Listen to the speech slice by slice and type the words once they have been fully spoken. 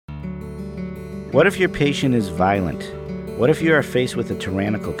What if your patient is violent? What if you are faced with a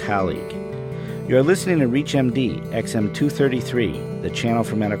tyrannical colleague? You are listening to ReachMD, XM233, the channel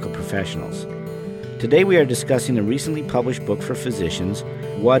for medical professionals. Today we are discussing a recently published book for physicians,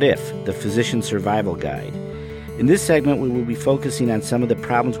 What If? The Physician Survival Guide. In this segment, we will be focusing on some of the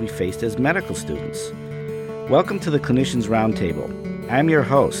problems we faced as medical students. Welcome to the Clinicians Roundtable. I'm your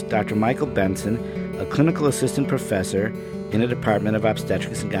host, Dr. Michael Benson, a clinical assistant professor in the Department of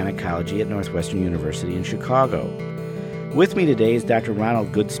Obstetrics and Gynecology at Northwestern University in Chicago. With me today is Dr.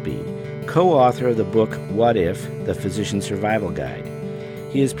 Ronald Goodspeed, co-author of the book, What If? The Physician Survival Guide.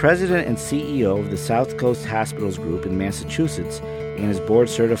 He is president and CEO of the South Coast Hospitals Group in Massachusetts and is board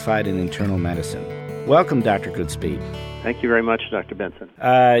certified in internal medicine. Welcome, Dr. Goodspeed. Thank you very much, Dr. Benson.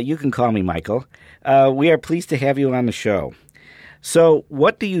 You can call me Michael. We are pleased to have you on the show. So,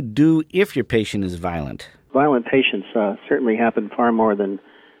 what do you do if your patient is violent? Violent patients certainly happen far more than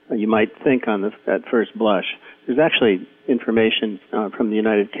you might think at first blush. There's actually information from the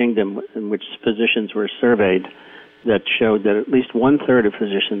United Kingdom in which physicians were surveyed that showed that at least one-third of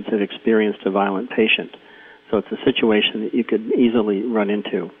physicians have experienced a violent patient. So it's a situation that you could easily run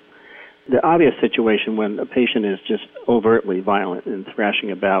into. The obvious situation when a patient is just overtly violent and thrashing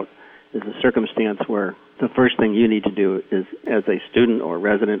about is a circumstance where the first thing you need to do is, as a student or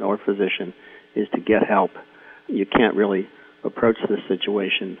resident or physician, is to get help. You can't really approach this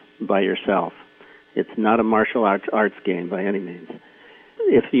situation by yourself. It's not a martial arts game by any means.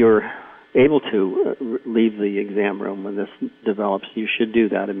 If you're able to leave the exam room when this develops, you should do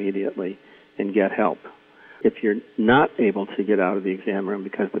that immediately and get help. If you're not able to get out of the exam room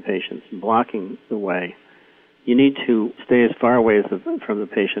because the patient's blocking the way, you need to stay as far away from the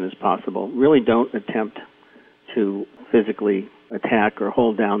patient as possible. Really don't attempt to physically attack or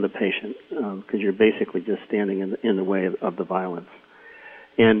hold down the patient because you're basically just standing in the way of the violence.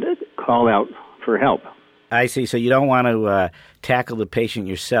 And call out for help. I see. So you don't want to tackle the patient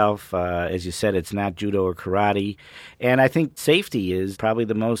yourself. As you said, it's not judo or karate. And I think safety is probably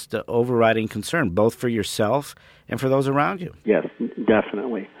the most overriding concern, both for yourself and for those around you. Yes,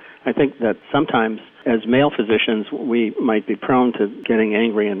 definitely. I think that sometimes as male physicians, we might be prone to getting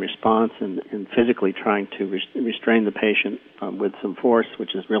angry in response and physically trying to restrain the patient with some force,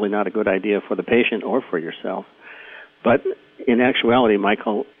 which is really not a good idea for the patient or for yourself. But in actuality,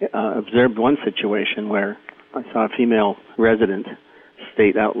 Michael observed one situation where I saw a female resident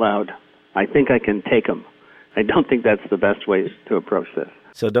state out loud, "I think I can take him." I don't think that's the best way to approach this.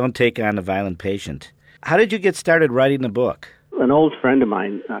 So don't take on a violent patient. How did you get started writing the book? An old friend of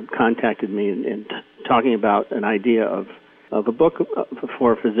mine contacted me in talking about an idea of a book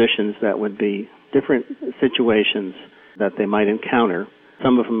for physicians that would be different situations that they might encounter.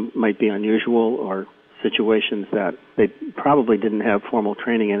 Some of them might be unusual or situations that they probably didn't have formal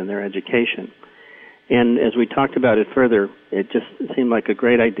training in their education. And as we talked about it further, it just seemed like a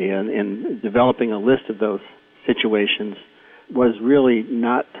great idea, and developing a list of those situations was really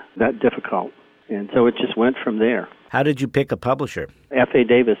not that difficult. And so it just went from there. How did you pick a publisher? F.A.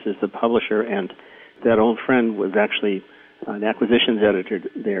 Davis is the publisher, and that old friend was actually an acquisitions editor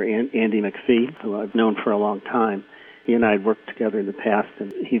there, Andy McPhee, who I've known for a long time. He and I had worked together in the past,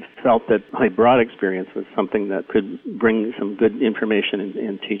 and he felt that my broad experience was something that could bring some good information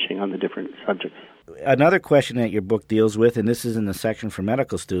and teaching on the different subjects. Another question that your book deals with, and this is in the section for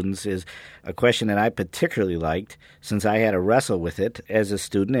medical students, is a question that I particularly liked since I had to wrestle with it as a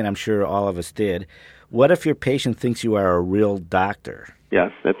student, and I'm sure all of us did. What if your patient thinks you are a real doctor?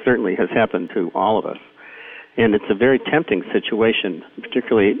 Yes, that certainly has happened to all of us. And it's a very tempting situation,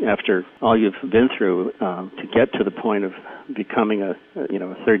 particularly after all you've been through, to get to the point of becoming a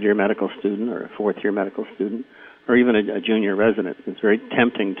third-year medical student or a fourth-year medical student or even a junior resident. It's very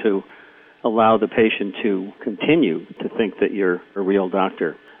tempting to allow the patient to continue to think that you're a real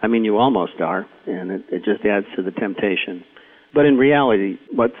doctor. I mean, you almost are, and it just adds to the temptation. But in reality,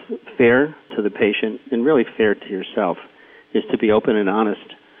 what's fair to the patient and really fair to yourself is to be open and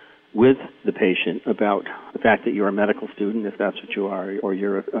honest with the patient about the fact that you're a medical student, if that's what you are, or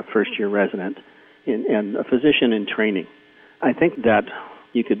you're a first-year resident, and a physician in training. I think that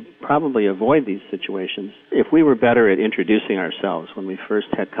you could probably avoid these situations if we were better at introducing ourselves when we first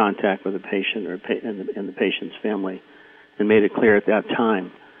had contact with a patient and the patient's family, and made it clear at that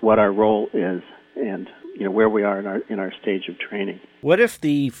time what our role is and where we are in our stage of training. What if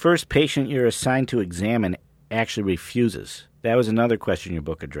the first patient you're assigned to examine actually refuses? That was another question your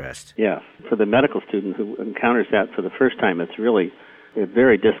book addressed. Yeah. For the medical student who encounters that for the first time, it's really a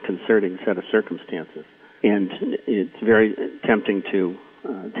very disconcerting set of circumstances. And it's very tempting to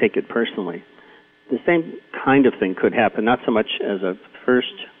take it personally. The same kind of thing could happen, not so much as a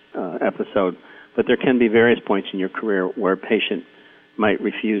first episode, But there can be various points in your career where a patient might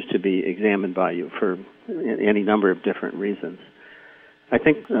refuse to be examined by you for any number of different reasons. I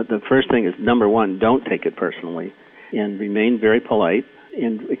think the first thing is, number one, don't take it personally and remain very polite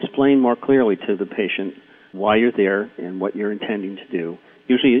and explain more clearly to the patient why you're there and what you're intending to do.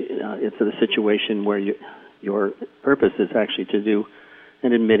 Usually it's a situation where your purpose is actually to do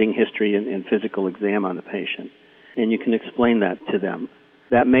an admitting history and physical exam on the patient, and you can explain that to them.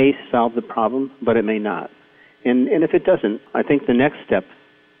 That may solve the problem, but it may not. And if it doesn't, I think the next step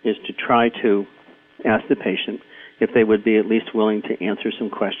is to try to ask the patient if they would be at least willing to answer some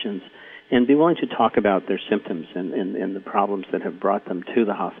questions and be willing to talk about their symptoms and the problems that have brought them to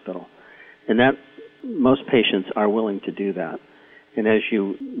the hospital. And that most patients are willing to do that. And as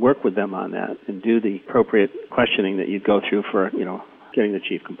you work with them on that and do the appropriate questioning that you go through for, getting the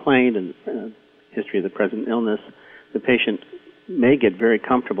chief complaint and history of the present illness, the patient may get very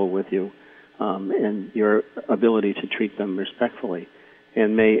comfortable with you and your ability to treat them respectfully,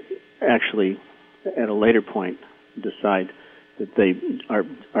 and may actually, at a later point, decide that they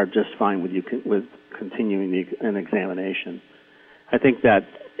are just fine with you with continuing an examination. I think that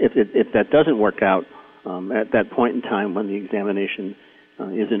if that doesn't work out at that point in time when the examination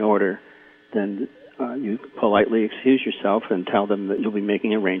is in order, then you politely excuse yourself and tell them that you'll be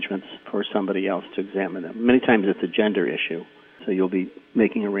making arrangements for somebody else to examine them. Many times it's a gender issue, so you'll be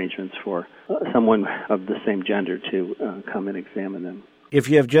making arrangements for someone of the same gender to come and examine them. If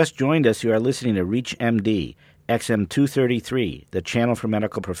you have just joined us, you are listening to ReachMD, XM 233, the channel for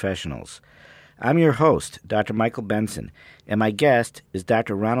medical professionals. I'm your host, Dr. Michael Benson, and my guest is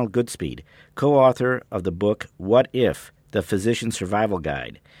Dr. Ronald Goodspeed, co-author of the book What If? The Physician Survival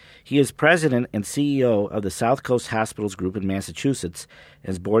Guide. He is president and CEO of the South Coast Hospitals Group in Massachusetts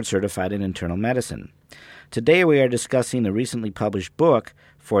and is board certified in internal medicine. Today we are discussing the recently published book,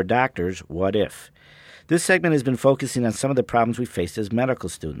 For Doctors, What If? This segment has been focusing on some of the problems we faced as medical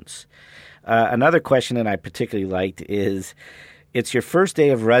students. Another question that I particularly liked is, it's your first day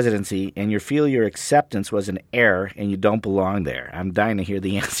of residency and you feel your acceptance was an error and you don't belong there. I'm dying to hear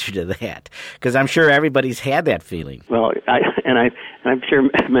the answer to that, because I'm sure everybody's had that feeling. Well, I'm sure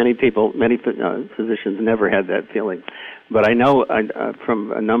many physicians never had that feeling. But I know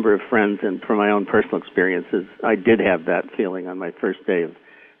from a number of friends and from my own personal experiences, I did have that feeling on my first day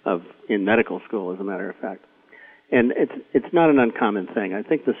of in medical school, as a matter of fact. And it's not an uncommon thing. I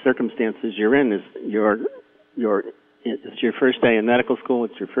think the circumstances you're in is it's your first day in medical school,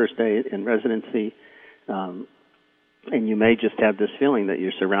 it's your first day in residency, and you may just have this feeling that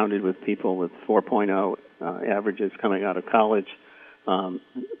you're surrounded with people with 4.0 averages coming out of college,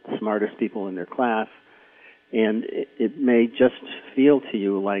 smartest people in their class, and it may just feel to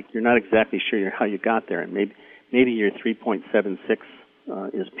you like you're not exactly sure how you got there, and maybe your 3.76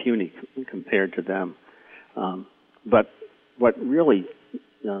 is puny compared to them. But what really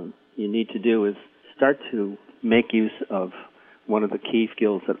you need to do is start to make use of one of the key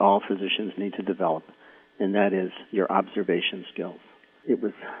skills that all physicians need to develop, and that is your observation skills. It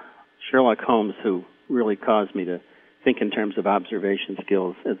was Sherlock Holmes who really caused me to think in terms of observation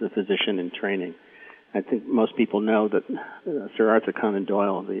skills as a physician in training. I think most people know that Sir Arthur Conan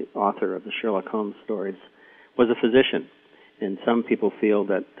Doyle, the author of the Sherlock Holmes stories, was a physician, and some people feel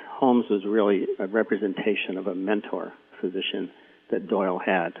that Holmes was really a representation of a mentor physician that Doyle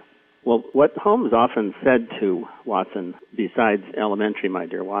had. Well, what Holmes often said to Watson, besides elementary, my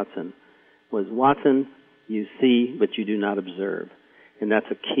dear Watson, was, Watson, you see, but you do not observe. And that's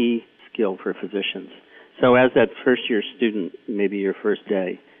a key skill for physicians. So as that first-year student, maybe your first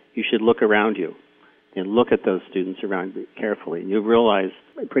day, you should look around you and look at those students around you carefully. You'll realize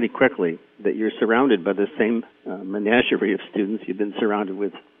pretty quickly that you're surrounded by the same menagerie of students you've been surrounded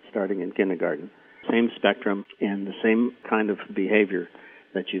with starting in kindergarten. Same spectrum and the same kind of behavior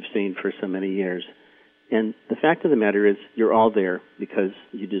that you've seen for so many years. And the fact of the matter is, you're all there because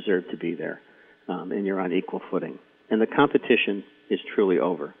you deserve to be there, and you're on equal footing. And the competition is truly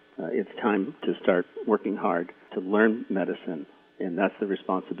over. It's time to start working hard to learn medicine, and that's the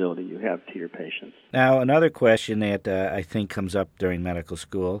responsibility you have to your patients. Now, another question that I think comes up during medical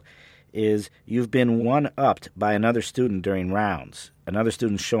school is, you've been one-upped by another student during rounds, another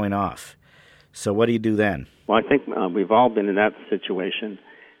student showing off. So what do you do then? Well, I think we've all been in that situation,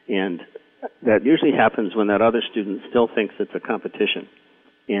 and that usually happens when that other student still thinks it's a competition.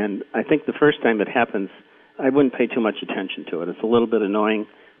 And I think the first time it happens, I wouldn't pay too much attention to it. It's a little bit annoying,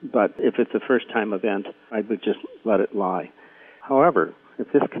 but if it's a first-time event, I would just let it lie. However, if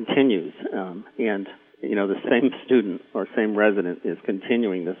this continues, and the same student or same resident is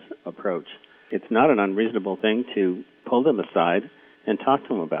continuing this approach, it's not an unreasonable thing to pull them aside and talk to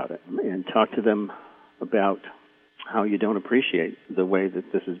them about it, and talk to them about how you don't appreciate the way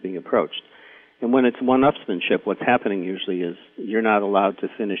that this is being approached. And when it's one-upsmanship, what's happening usually is you're not allowed to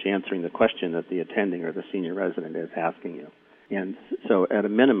finish answering the question that the attending or the senior resident is asking you. And so at a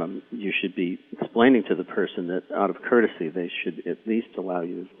minimum, you should be explaining to the person that out of courtesy, they should at least allow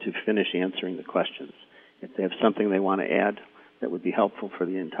you to finish answering the questions. If they have something they want to add that would be helpful for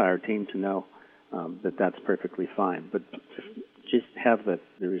the entire team to know, that's perfectly fine. But just have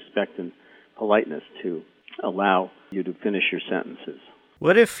the respect and politeness to allow you to finish your sentences.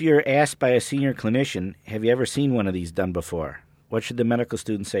 What if you're asked by a senior clinician, have you ever seen one of these done before? What should the medical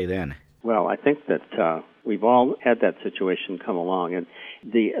student say then? Well, I think that we've all had that situation come along. And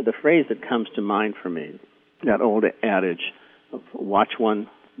the phrase that comes to mind for me, that old adage of watch one,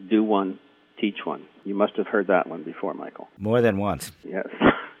 do one, teach one. You must have heard that one before, Michael. More than once. Yes.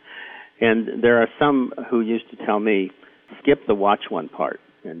 And there are some who used to tell me, skip the watch one part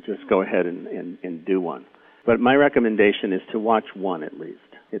and just go ahead and do one. But my recommendation is to watch one at least.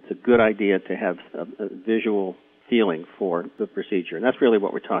 It's a good idea to have a visual feeling for the procedure. And that's really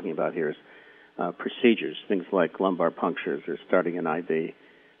what we're talking about here is procedures, things like lumbar punctures or starting an IV.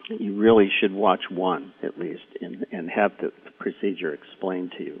 You really should watch one at least and have the procedure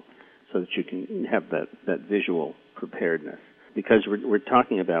explained to you so that you can have that visual preparedness. Because we're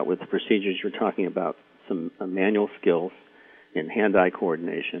talking about, with the procedures, you're talking about some manual skills in hand-eye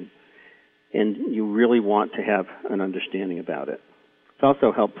coordination, and you really want to have an understanding about it. It's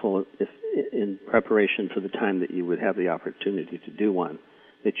also helpful if, in preparation for the time that you would have the opportunity to do one,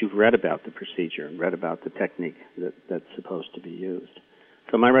 that you've read about the procedure and read about the technique that's supposed to be used.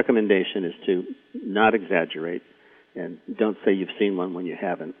 So my recommendation is to not exaggerate and don't say you've seen one when you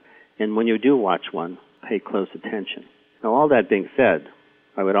haven't. And when you do watch one, pay close attention. Now, all that being said,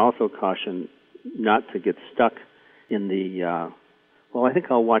 I would also caution not to get stuck in the, I think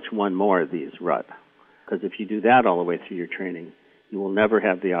I'll watch one more of these rut. Because if you do that all the way through your training, you will never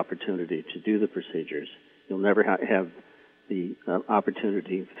have the opportunity to do the procedures. You'll never have the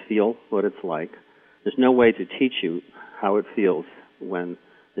opportunity to feel what it's like. There's no way to teach you how it feels when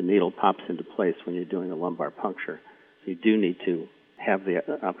the needle pops into place when you're doing a lumbar puncture. So you do need to have the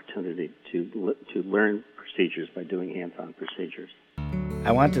opportunity to learn procedures by doing hands-on procedures.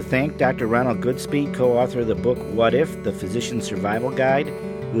 I want to thank Dr. Ronald Goodspeed, co-author of the book What If? The Physician's Survival Guide,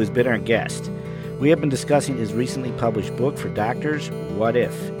 who has been our guest. We have been discussing his recently published book for doctors, What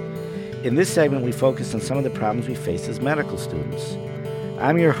If? In this segment, we focus on some of the problems we face as medical students.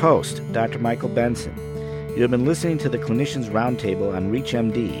 I'm your host, Dr. Michael Benson. You have been listening to the Clinicians Roundtable on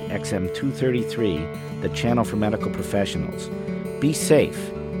ReachMD XM 233, the channel for medical professionals. Be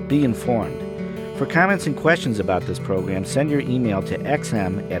safe. Be informed. For comments and questions about this program, send your email to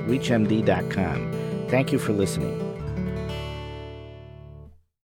xm@reachmd.com. Thank you for listening.